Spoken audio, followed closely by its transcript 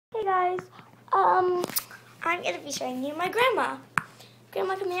guys, I'm gonna be showing you my grandma.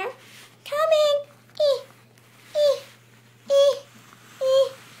 Grandma, come here. Coming.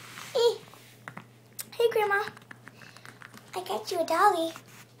 Hey, Grandma. I got you a dolly.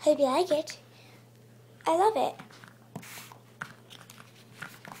 Hope you like it. I love it.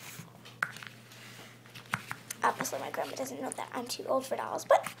 Obviously, my grandma doesn't know that I'm too old for dolls,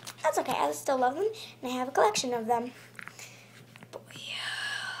 but that's okay. I still love them, and I have a collection of them. Boy.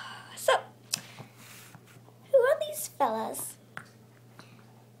 So, who are these fellas?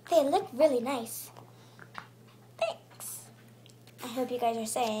 They look really nice. Thanks. I hope you guys are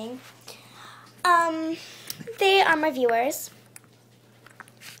saying. They are my viewers.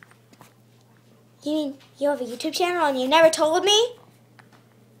 You mean you have a YouTube channel and you never told me?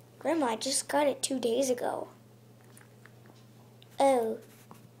 Grandma, I just got it 2 days ago. Oh,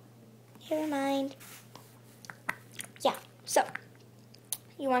 never mind. Yeah, so,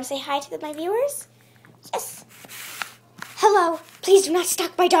 you want to say hi to my viewers? Yes. Hello, please do not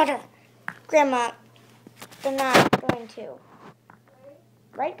stalk my daughter. Grandma, they're not going to.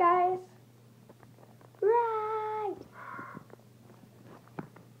 Right, guys? Right.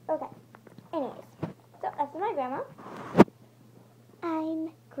 Okay, anyways, so that's my grandma.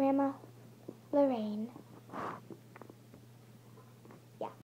 I'm Grandma Lorraine.